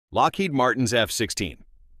Lockheed Martin's F-16.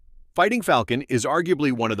 Fighting Falcon is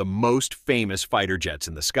arguably one of the most famous fighter jets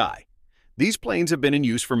in the sky. These planes have been in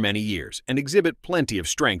use for many years and exhibit plenty of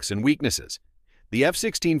strengths and weaknesses. The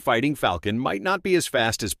F-16 Fighting Falcon might not be as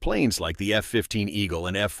fast as planes like the F-15 Eagle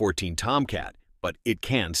and F-14 Tomcat, but it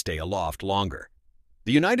can stay aloft longer.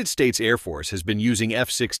 The United States Air Force has been using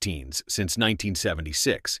F-16s since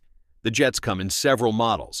 1976. The jets come in several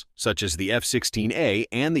models, such as the F-16A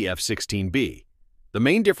and the F-16B. The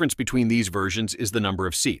main difference between these versions is the number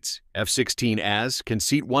of seats. F-16As can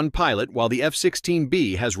seat one pilot, while the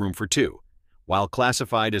F-16B has room for two. While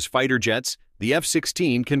classified as fighter jets, the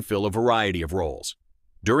F-16 can fill a variety of roles.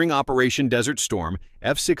 During Operation Desert Storm,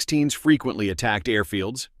 F-16s frequently attacked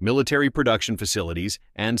airfields, military production facilities,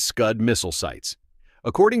 and Scud missile sites.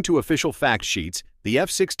 According to official fact sheets, the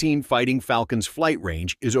F-16 Fighting Falcon's flight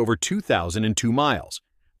range is over 2,002 miles.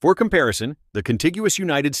 For comparison, the contiguous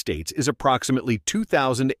United States is approximately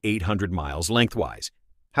 2,800 miles lengthwise.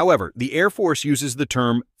 However, the Air Force uses the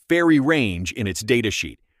term ferry range in its data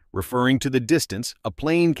sheet, referring to the distance a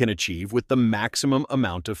plane can achieve with the maximum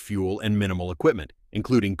amount of fuel and minimal equipment,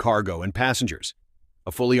 including cargo and passengers.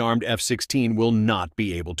 A fully armed F-16 will not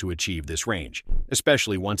be able to achieve this range,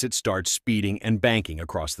 especially once it starts speeding and banking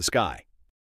across the sky.